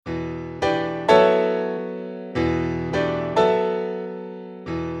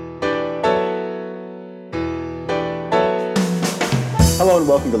Hello and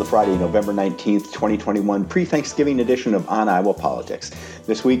welcome to the Friday, November 19th, 2021 pre-Thanksgiving edition of On Iowa Politics.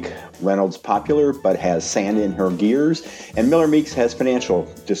 This week, Reynolds popular but has sand in her gears, and Miller Meeks has financial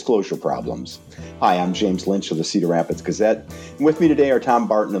disclosure problems. Hi, I'm James Lynch of the Cedar Rapids Gazette, and with me today are Tom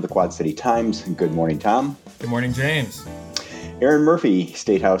Barton of the Quad City Times. Good morning, Tom. Good morning, James. Aaron Murphy,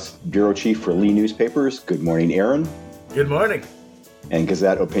 State House Bureau Chief for Lee Newspapers. Good morning, Aaron. Good morning. And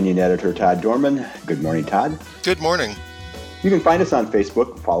Gazette Opinion Editor Todd Dorman. Good morning, Todd. Good morning. You can find us on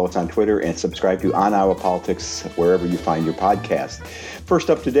Facebook, follow us on Twitter, and subscribe to On Iowa Politics wherever you find your podcast. First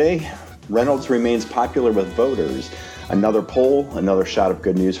up today, Reynolds remains popular with voters. Another poll, another shot of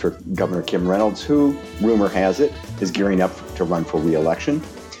good news for Governor Kim Reynolds, who, rumor has it, is gearing up to run for re-election.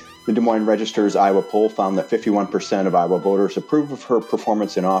 The Des Moines Register's Iowa poll found that 51% of Iowa voters approve of her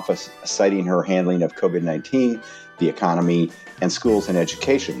performance in office, citing her handling of COVID-19, the economy, and schools and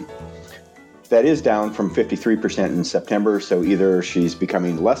education. That is down from 53% in September, so either she's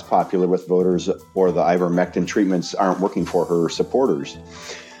becoming less popular with voters or the ivermectin treatments aren't working for her supporters.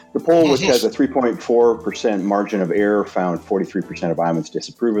 The poll, which has a 3.4% margin of error, found 43% of Iowans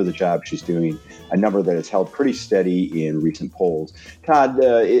disapprove of the job she's doing, a number that has held pretty steady in recent polls. Todd,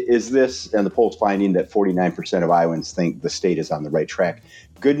 is this, and the poll's finding that 49% of Iowans think the state is on the right track,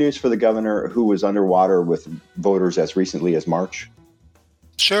 good news for the governor who was underwater with voters as recently as March?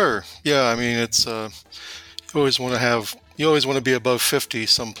 Sure. Yeah. I mean, it's you always want to be above 50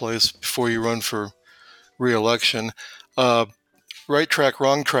 someplace before you run for re-election. Right track,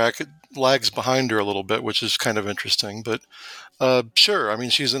 wrong track. It lags behind her a little bit, which is kind of interesting. But sure. I mean,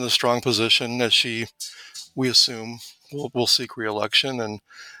 she's in a strong position as we assume, will seek re-election, and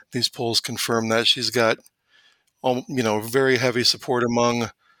these polls confirm that she's got, very heavy support among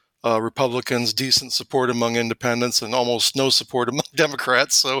Republicans, decent support among independents, and almost no support among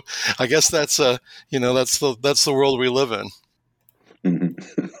Democrats. So I guess that's the world we live in.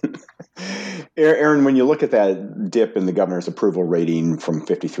 Mm-hmm. Aaron, when you look at that dip in the governor's approval rating from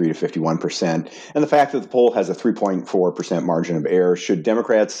 53 to 51%, and the fact that the poll has a 3.4% margin of error, should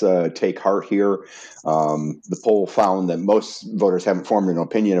Democrats take heart here? The poll found that most voters haven't formed an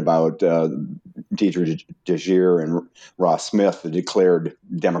opinion about Deidre DeGier and Ross Smith, the declared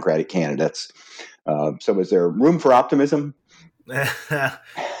Democratic candidates. So is there room for optimism?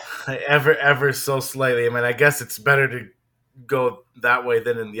 Ever so slightly. I mean, I guess it's better to go that way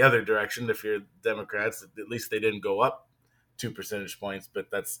than in the other direction. If you're Democrats, at least they didn't go up 2 percentage points, but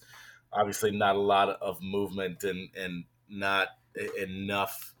that's obviously not a lot of movement and not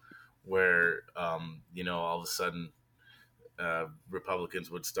enough where, all of a sudden Republicans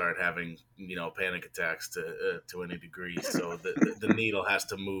would start having, panic attacks to any degree. So the needle has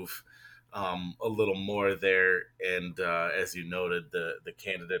to move a little more there. And as you noted, the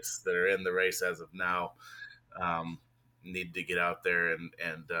candidates that are in the race as of now need to get out there and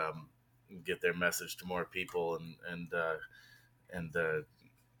get their message to more people, and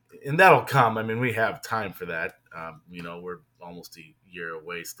that'll come. I mean, we have time for that. We're almost a year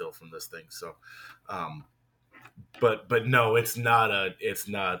away still from this thing. So, but no, it's not a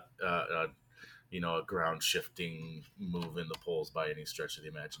ground shifting move in the polls by any stretch of the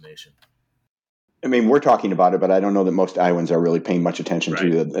imagination. I mean, we're talking about it, but I don't know that most Iowans are really paying much attention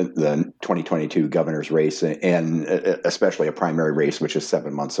to the 2022 governor's race, and especially a primary race, which is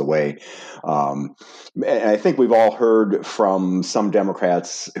 7 months away. And I think we've all heard from some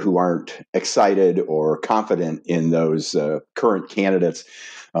Democrats who aren't excited or confident in those current candidates.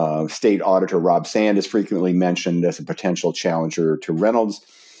 State Auditor Rob Sand is frequently mentioned as a potential challenger to Reynolds.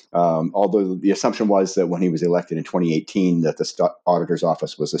 Although the assumption was that when he was elected in 2018 that the auditor's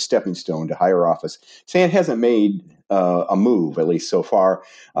office was a stepping stone to higher office. Sand hasn't made a move, at least so far.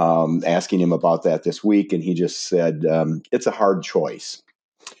 Asking him about that this week, and he just said it's a hard choice.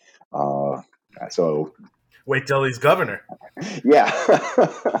 So wait till he's governor. Yeah,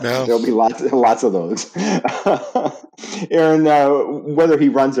 no. There'll be lots of those. Aaron, whether he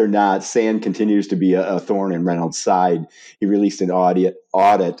runs or not, Sand continues to be a thorn in Reynolds' side. He released an audit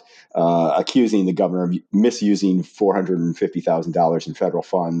accusing the governor of misusing $450,000 in federal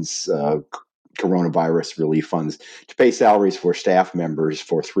funds, coronavirus relief funds, to pay salaries for staff members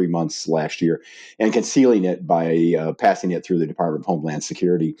for 3 months last year, and concealing it by passing it through the Department of Homeland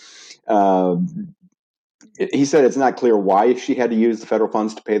Security. He said it's not clear why she had to use the federal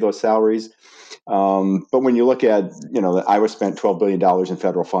funds to pay those salaries. But when you look at, Iowa spent $12 billion in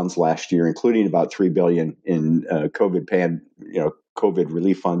federal funds last year, including about $3 billion in COVID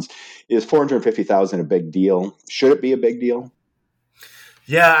relief funds. Is $450,000 a big deal? Should it be a big deal?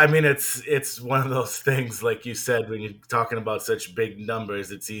 Yeah, I mean, it's one of those things, like you said, when you're talking about such big numbers,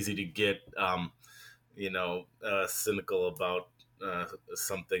 it's easy to get, cynical about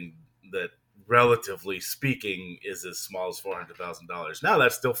something that, relatively speaking, is as small as $400,000. Now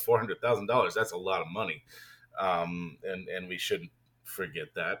that's still $400,000. That's a lot of money, and we shouldn't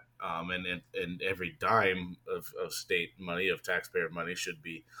forget that. And every dime of state money, of taxpayer money, should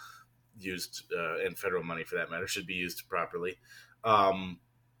be used, and federal money for that matter, should be used properly. The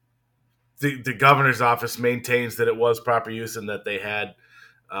governor's office maintains that it was proper use and that they had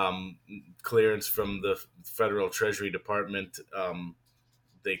clearance from the Federal Treasury Department.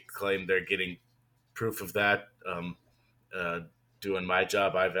 They claim they're getting proof of that. Doing my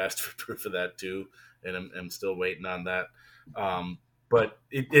job, I've asked for proof of that too, and I'm still waiting on that. But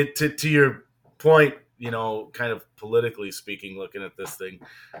to your point, kind of politically speaking, looking at this thing,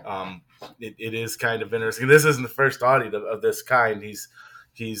 it is kind of interesting. This isn't the first audit of this kind.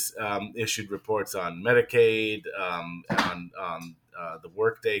 He's issued reports on Medicaid, on the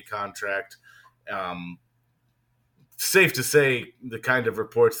Workday contract. Safe to say, the kind of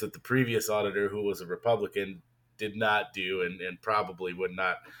reports that the previous auditor, who was a Republican, did not do, and probably would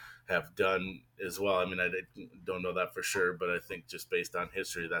not have done as well. I mean, I don't know that for sure, but I think just based on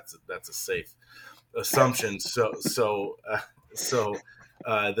history, that's a safe assumption. So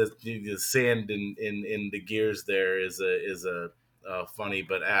the sand in the gears there is a funny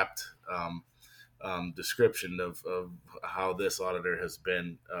but apt description of how this auditor has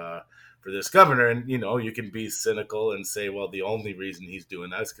been for this governor. And you can be cynical and say, well, the only reason he's doing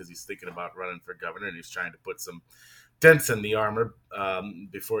that is because he's thinking about running for governor and he's trying to put some dents in the armor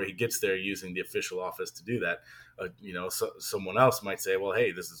before he gets there, using the official office to do that. So someone else might say, well,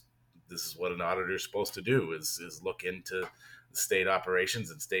 hey, this is what an auditor is supposed to do, is look into state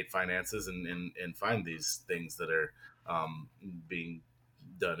operations and state finances and find these things that are being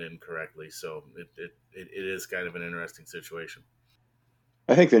done incorrectly. So it is kind of an interesting situation.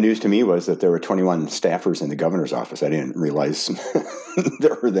 I think the news to me was that there were 21 staffers in the governor's office. I didn't realize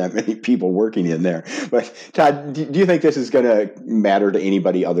there were that many people working in there. But Todd, do you think this is going to matter to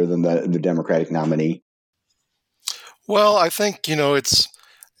anybody other than the Democratic nominee? Well, I think, it's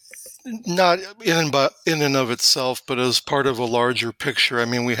not in and of itself, but as part of a larger picture. I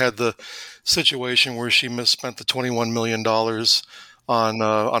mean, we had the situation where she misspent the $21 million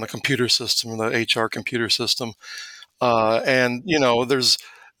on a computer system, the HR computer system. And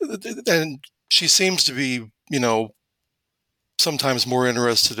she seems to be, sometimes more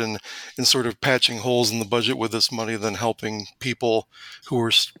interested in sort of patching holes in the budget with this money than helping people who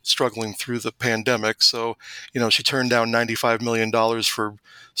are struggling through the pandemic. So, she turned down $95 million for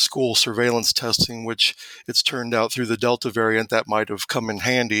school surveillance testing, which it's turned out through the Delta variant that might have come in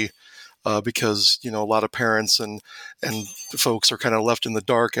handy. Because a lot of parents and folks are kind of left in the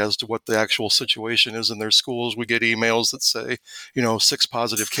dark as to what the actual situation is in their schools. We get emails that say, 6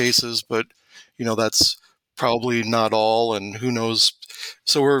 positive cases, but that's probably not all, and who knows.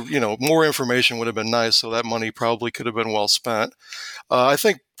 So we're more information would have been nice. So that money probably could have been well spent. I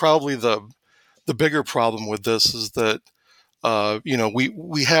think probably the bigger problem with this is that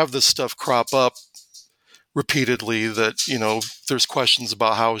we have this stuff crop up repeatedly, that there's questions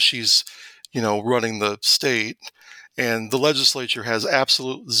about how she's running the state, and the legislature has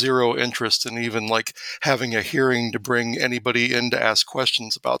absolute zero interest in even like having a hearing to bring anybody in to ask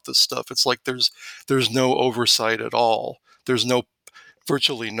questions about this stuff. It's like there's no oversight at all. There's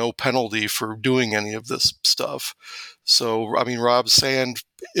virtually no penalty for doing any of this stuff. So I mean, Rob Sand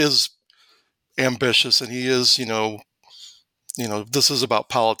is ambitious, and he is this is about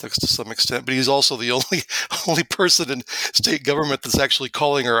politics to some extent, but he's also the only person in state government that's actually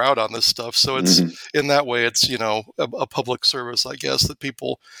calling her out on this stuff. So it's in that way, it's a public service, I guess, that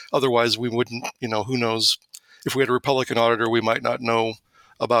people otherwise we wouldn't. Who knows? If we had a Republican auditor, we might not know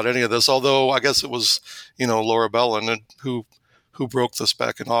about any of this. Although I guess it was Laura Bellin who broke this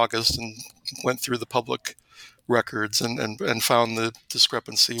back in August and went through the public records and found the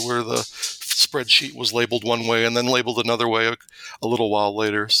discrepancy where the spreadsheet was labeled one way and then labeled another way a little while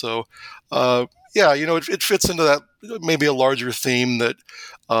later. So, it fits into that maybe a larger theme that,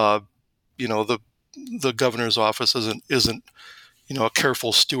 the governor's office isn't a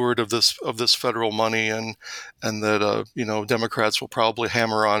careful steward of this federal money, and that Democrats will probably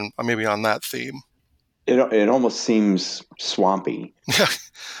hammer on maybe on that theme. It almost seems swampy.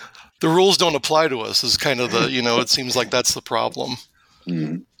 The rules don't apply to us is kind of the, it seems like that's the problem.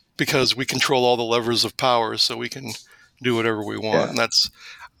 Mm-hmm. Because we control all the levers of power, so we can do whatever we want. Yeah. And that's,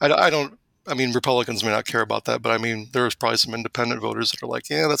 I mean, Republicans may not care about that, but I mean, there's probably some independent voters that are like,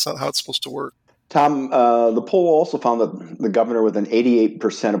 yeah, that's not how it's supposed to work. Tom, the poll also found that the governor with an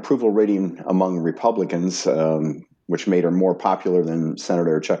 88% approval rating among Republicans, which made her more popular than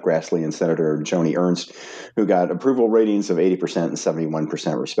Senator Chuck Grassley and Senator Joni Ernst, who got approval ratings of 80% and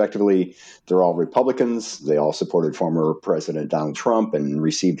 71% respectively. They're all Republicans. They all supported former President Donald Trump and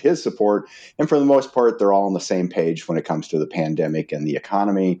received his support. And for the most part, they're all on the same page when it comes to the pandemic and the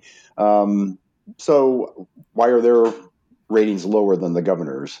economy. So why are their ratings lower than the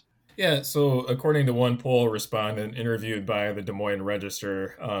governor's? Yeah, so according to one poll respondent interviewed by the Des Moines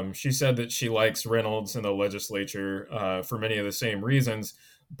Register, she said that she likes Reynolds in the legislature for many of the same reasons,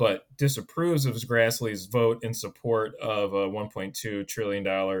 but disapproves of Grassley's vote in support of a $1.2 trillion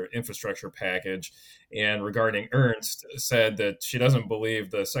infrastructure package. And regarding Ernst, said that she doesn't believe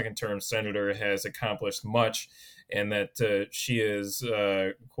the second-term senator has accomplished much, and that she is,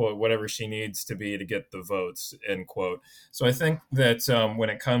 quote, whatever she needs to be to get the votes, end quote. So I think that when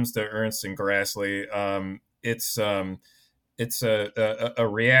it comes to Ernst and Grassley, it's a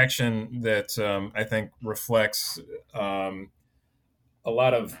reaction that I think reflects a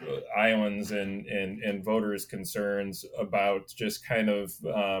lot of Iowans and voters' concerns about just kind of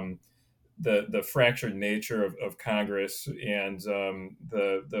the fractured nature of Congress and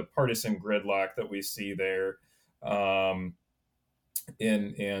the partisan gridlock that we see there.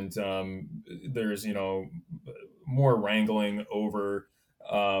 There's more wrangling over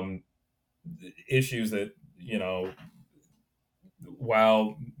issues that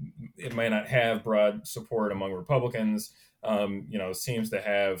while it might not have broad support among Republicans, seems to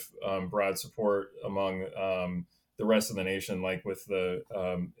have broad support among the rest of the nation, like with the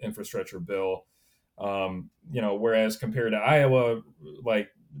infrastructure bill. Whereas compared to Iowa, like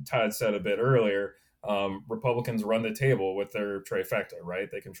Todd said a bit earlier, Republicans run the table with their trifecta, right?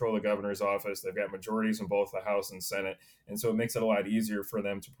 They control the governor's office. They've got majorities in both the House and Senate. And so it makes it a lot easier for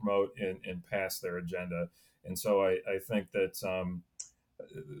them to promote and pass their agenda. And so I think that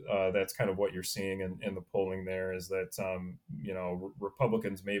that's kind of what you're seeing in the polling there, is that,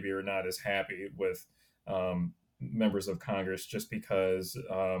 Republicans maybe are not as happy with members of Congress just because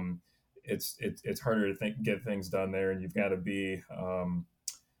it's harder to get things done there. And you've got to be...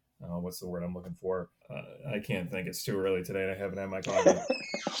 what's the word I'm looking for? I can't think. It's too early today and I haven't had my coffee.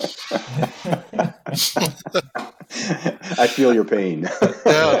 I feel your pain.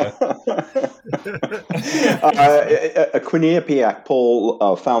 A Quinnipiac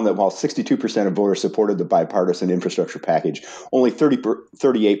poll found that while 62% of voters supported the bipartisan infrastructure package, only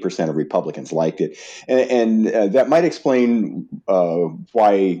 38% of Republicans liked it. And that might explain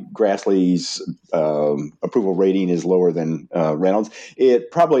why Grassley's approval rating is lower than Reynolds.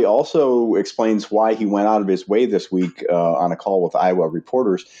 It probably also explains why he went out of his way this week on a call with Iowa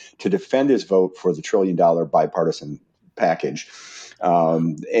reporters to defend his vote for the $1 trillion bipartisan package.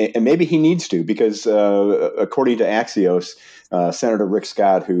 And maybe he needs to, because according to Axios, Senator Rick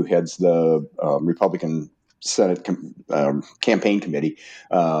Scott, who heads the Republican Senate campaign committee,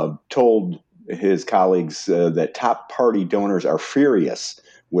 told his colleagues that top party donors are furious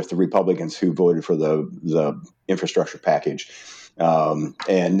with the Republicans who voted for the infrastructure package.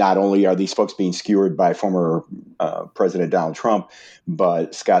 And not only are these folks being skewered by former President Donald Trump,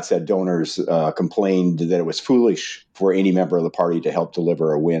 but Scott said donors complained that it was foolish for any member of the party to help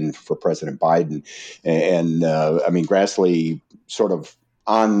deliver a win for President Biden. And Grassley sort of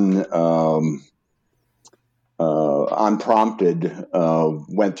unprompted,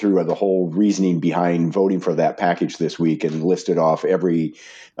 went through the whole reasoning behind voting for that package this week and listed off every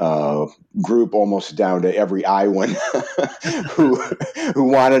group, almost down to every Iowan who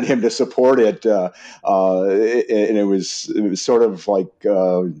wanted him to support it. And it was sort of like,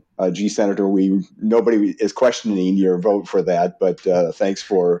 gee, Senator, nobody is questioning your vote for that, but thanks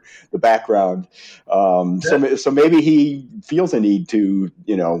for the background. So maybe he feels a need to,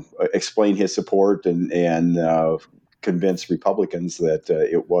 explain his support and convince Republicans that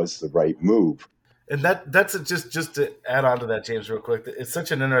it was the right move. And that's just to add on to that, James, real quick. It's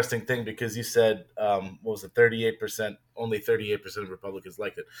such an interesting thing because you said, what was it, 38%, only 38% of Republicans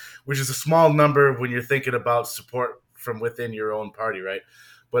liked it, which is a small number when you're thinking about support from within your own party, right?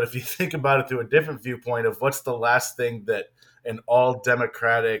 But if you think about it through a different viewpoint of what's the last thing that an all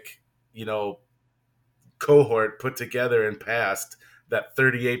Democratic, cohort put together and passed that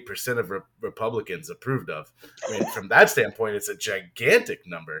 38% of Republicans approved of. I mean, from that standpoint, it's a gigantic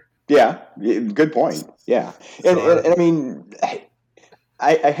number. Yeah, good point. Yeah. And I mean,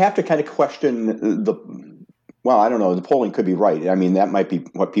 I have to kind of question well, I don't know. The polling could be right. I mean, that might be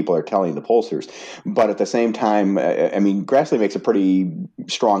what people are telling the pollsters. But at the same time, I mean, Grassley makes a pretty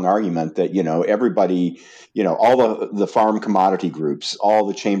strong argument that, everybody, all the farm commodity groups, all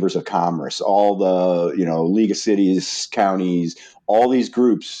the chambers of commerce, all the, League of Cities, counties, all these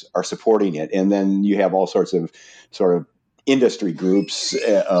groups are supporting it. And then you have all sorts of sort of industry groups,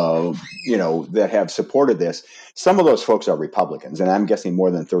 that have supported this. Some of those folks are Republicans, and I'm guessing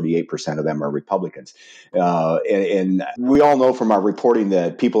more than 38% of them are Republicans. And we all know from our reporting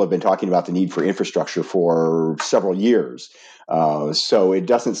that people have been talking about the need for infrastructure for several years. So it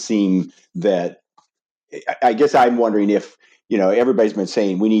doesn't seem that, I guess I'm wondering if, everybody's been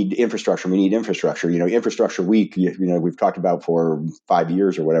saying we need infrastructure. Infrastructure week, we've talked about for 5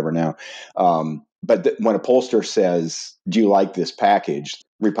 years or whatever now. But when a pollster says, do you like this package?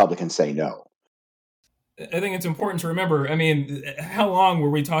 Republicans say no. I think it's important to remember, I mean, how long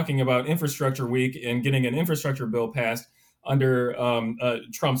were we talking about infrastructure week and getting an infrastructure bill passed under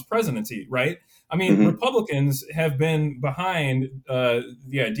Trump's presidency, right? I mean, Republicans have been behind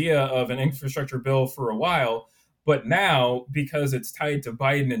the idea of an infrastructure bill for a while, but now, because it's tied to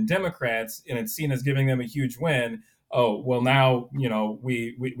Biden and Democrats and it's seen as giving them a huge win, oh, well, now,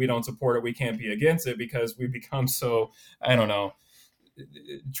 we don't support it. We can't be against it because we become so, I don't know,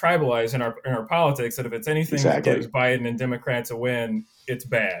 tribalized in our politics that if it's anything that gives Biden and Democrats a win, it's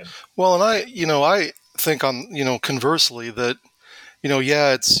bad. Well, and I think conversely that,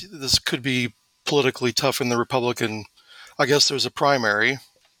 this could be politically tough in the Republican. I guess there's a primary,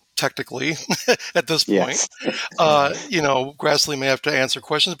 technically, at this point. Yes. Grassley may have to answer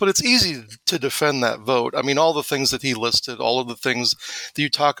questions, but it's easy to defend that vote. I mean, all the things that he listed, all of the things that you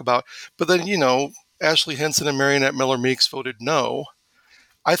talk about, but then, Ashley Hinson and Mariannette Miller Meeks voted no.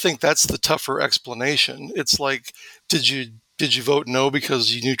 I think that's the tougher explanation. It's like, did you vote no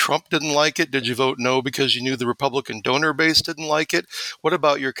because you knew Trump didn't like it? Did you vote no because you knew the Republican donor base didn't like it? What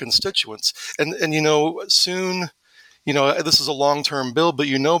about your constituents? And soon, this is a long-term bill, but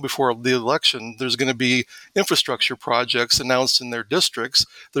before the election, there's going to be infrastructure projects announced in their districts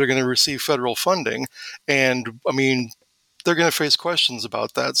that are going to receive federal funding. And I mean, they're going to face questions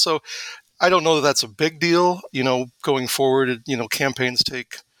about that. So I don't know that that's a big deal, going forward. Campaigns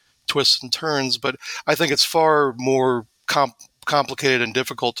take twists and turns, but I think it's far more complicated and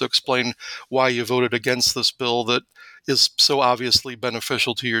difficult to explain why you voted against this bill that is so obviously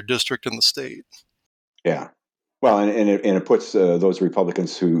beneficial to your district and the state. Yeah. Well, and it puts those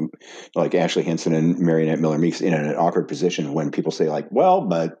Republicans who, like Ashley Hinson and Mariannette Miller Meeks, in an awkward position when people say, like, well,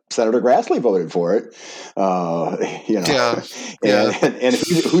 but Senator Grassley voted for it. Yeah. And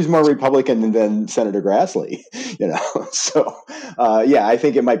who's more Republican than Senator Grassley? So I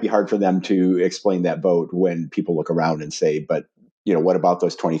think it might be hard for them to explain that vote when people look around and say, but what about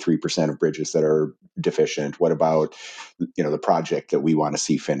those 23% of bridges that are deficient? What about the project that we want to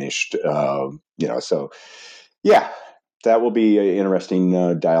see finished? So. Yeah, that will be an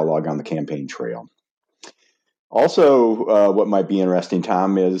interesting dialogue on the campaign trail. Also, what might be interesting,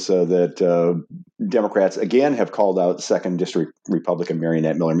 Tom, is that Democrats again have called out 2nd District Republican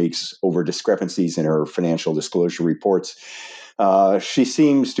Mariannette Miller Meeks over discrepancies in her financial disclosure reports. She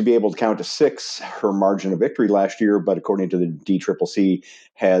seems to be able to count to 6, her margin of victory last year, but according to the DCCC,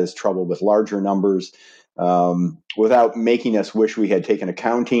 has trouble with larger numbers. Without making us wish we had taken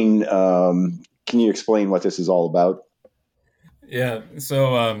accounting, can you explain what this is all about? Yeah,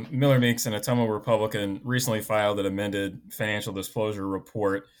 so Miller Meeks, an Ottumwa Republican, recently filed an amended financial disclosure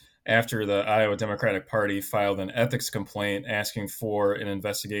report after the Iowa Democratic Party filed an ethics complaint asking for an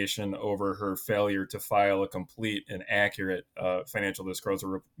investigation over her failure to file a complete and accurate financial disclosure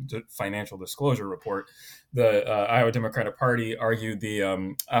report. The Iowa Democratic Party argued the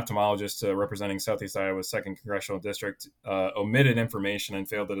ophthalmologist representing Southeast Iowa's 2nd Congressional District omitted information and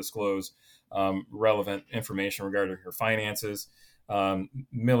failed to disclose relevant information regarding her finances.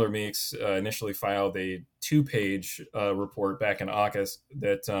 Miller Meeks initially filed a 2-page report back in August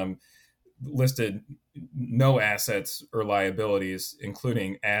that listed no assets or liabilities,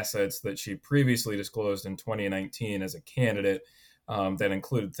 including assets that she previously disclosed in 2019 as a candidate that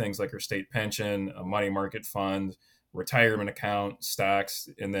included things like her state pension, a money market fund, retirement account, stocks,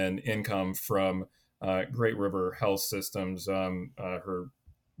 and then income from Great River Health Systems, her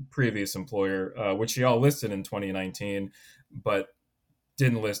previous employer, which she all listed in 2019, but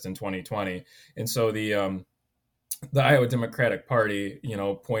didn't list in 2020. And so the Iowa Democratic Party,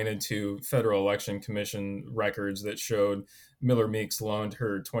 pointed to Federal Election Commission records that showed Miller Meeks loaned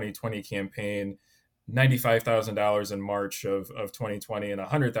her 2020 campaign $95,000 in March of 2020 and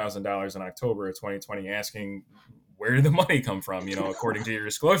 $100,000 in October of 2020, asking where did the money come from? According to your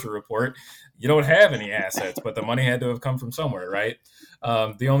disclosure report, you don't have any assets, but the money had to have come from somewhere, right?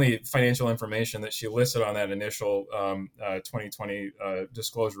 The only financial information that she listed on that initial 2020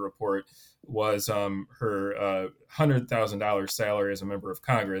 disclosure report was her $100,000 salary as a member of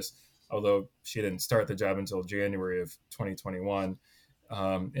Congress, although she didn't start the job until January of 2021,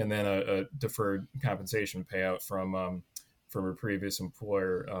 and then a deferred compensation payout from her previous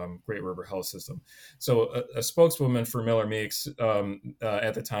employer, Great River Health System. So a spokeswoman for Miller Meeks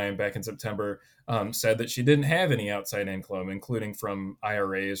at the time, back in September, said that she didn't have any outside income, including from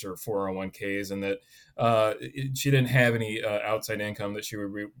IRAs or 401ks, and that she didn't have any outside income that she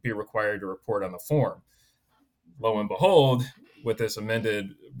would be required to report on the form. Lo and behold, with this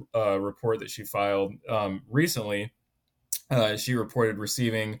amended report that she filed recently, she reported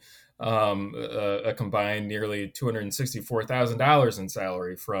receiving a combined nearly $264,000 in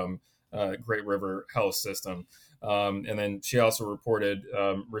salary from Great River Health System. And then she also reported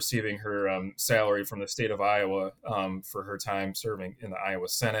receiving her salary from the state of Iowa for her time serving in the Iowa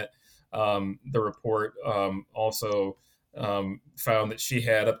Senate. The report also found that she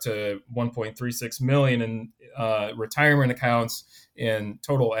had up to $1.36 million in retirement accounts and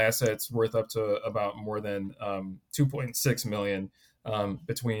total assets worth up to about more than $2.6 million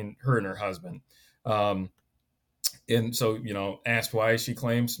between her and her husband. And so, asked why she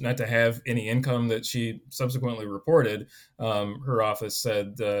claims not to have any income that she subsequently reported, her office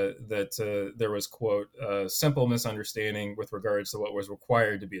said that there was, quote, a simple misunderstanding with regards to what was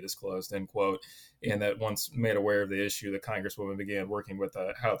required to be disclosed, end quote, and that once made aware of the issue, the Congresswoman began working with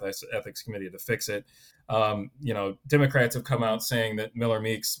the Health Ethics Committee to fix it. Democrats have come out saying that Miller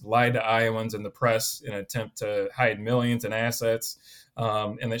Meeks lied to Iowans and the press in an attempt to hide millions in assets,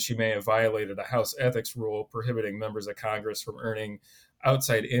 and that she may have violated a House ethics rule prohibiting members of Congress from earning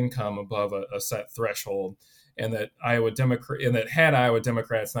outside income above a set threshold, and that had Iowa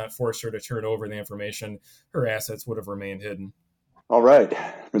Democrats not forced her to turn over the information, her assets would have remained hidden. All right.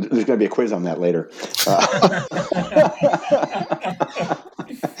 There's going to be a quiz on that later.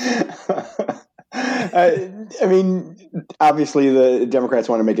 I mean, obviously the Democrats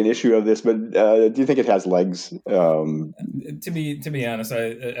want to make an issue of this, but do you think it has legs? To be honest,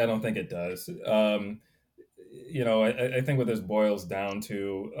 I don't think it does. I think what this boils down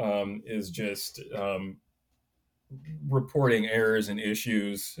to is just reporting errors and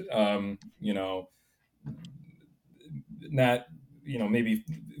issues, not, maybe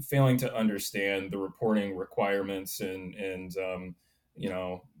failing to understand the reporting requirements and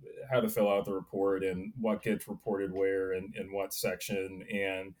how to fill out the report and what gets reported where and in what section.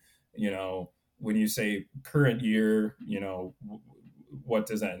 And, when you say current year, what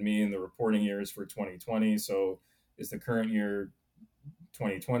does that mean? The reporting year is for 2020. So is the current year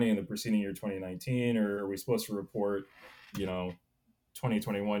 2020 and the preceding year 2019, or are we supposed to report,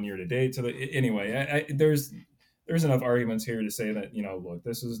 2021 year to date? Anyway, there's enough arguments here to say that, look,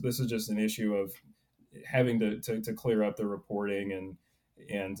 this is just an issue of having to clear up the reporting and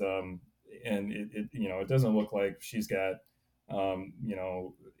it doesn't look like she's got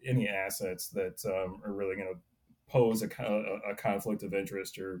any assets that are really going to pose a conflict of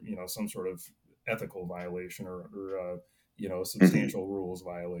interest or some sort of ethical violation or substantial rules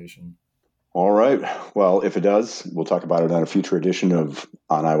violation. All right. Well, if it does, we'll talk about it on a future edition of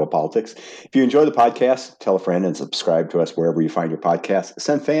On Iowa Politics. If you enjoy the podcast, tell a friend and subscribe to us wherever you find your podcast.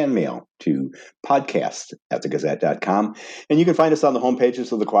 Send fan mail to podcast@thegazette.com. And you can find us on the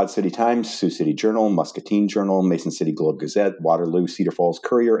homepages of the Quad City Times, Sioux City Journal, Muscatine Journal, Mason City Globe Gazette, Waterloo, Cedar Falls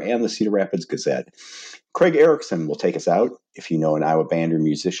Courier, and the Cedar Rapids Gazette. Craig Erickson will take us out. If you know an Iowa band or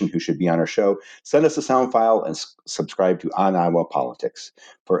musician who should be on our show, send us a sound file and subscribe to On Iowa Politics.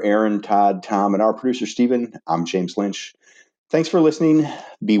 For Aaron, Todd, Tom, and our producer, Stephen, I'm James Lynch. Thanks for listening.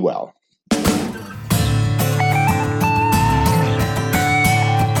 Be well.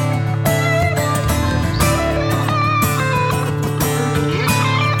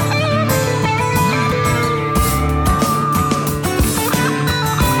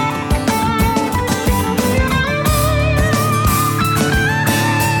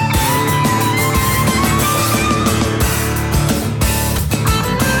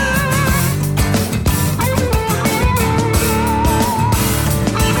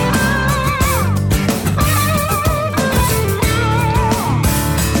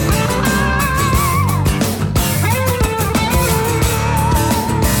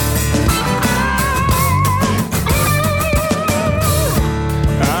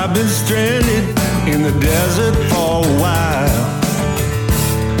 Stranded in the desert for a while,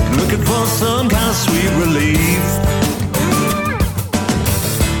 looking for some kind of sweet relief.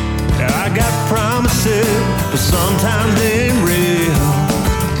 I got promises, but sometimes they ain't real.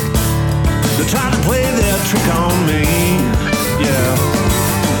 They try to play their trick on me, yeah.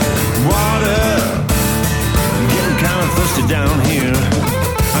 Water, I'm getting kind of thirsty down here.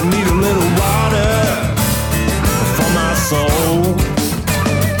 I need a little water for my soul.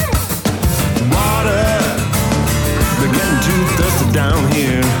 Water, they're getting too thirsty down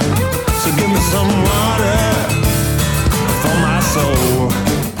here. So give me some water for my soul.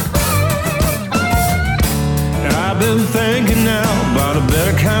 I've been thinking now about a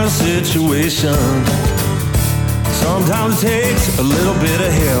better kind of situation. Sometimes it takes a little bit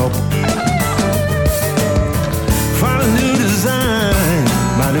of help. Find a new design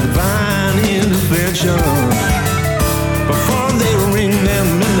by divine intervention. Before they ring their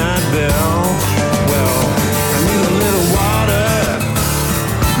midnight bell, well, I need a little water,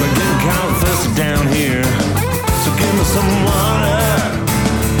 but getting kind of thirsty down here. So give me some water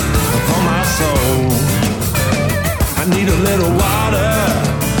for my soul. I need a little water,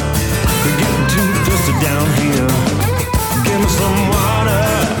 we're getting too thirsty down here. Give me some water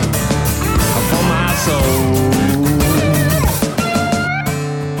for my soul.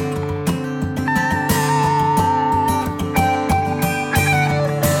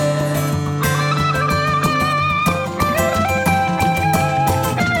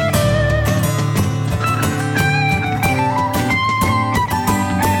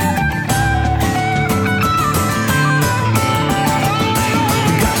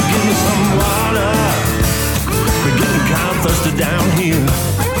 Down here,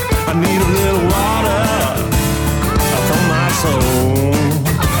 I need a little water for my soul.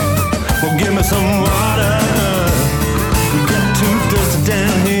 Well, give me some water. I'm getting too thirsty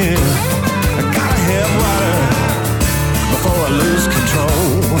down here. I gotta have water before I lose control.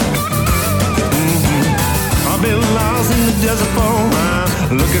 I've been lost in the desert for a while,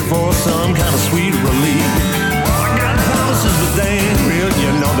 looking for some kind of sweet relief. I got promises, but they ain't real.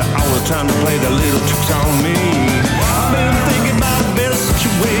 You know they're always trying to play their little tricks on me. I've been thinking about a better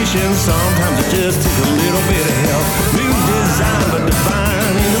situation. Sometimes it just takes a little bit of help. New design, but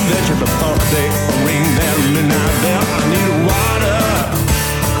divine intervention before they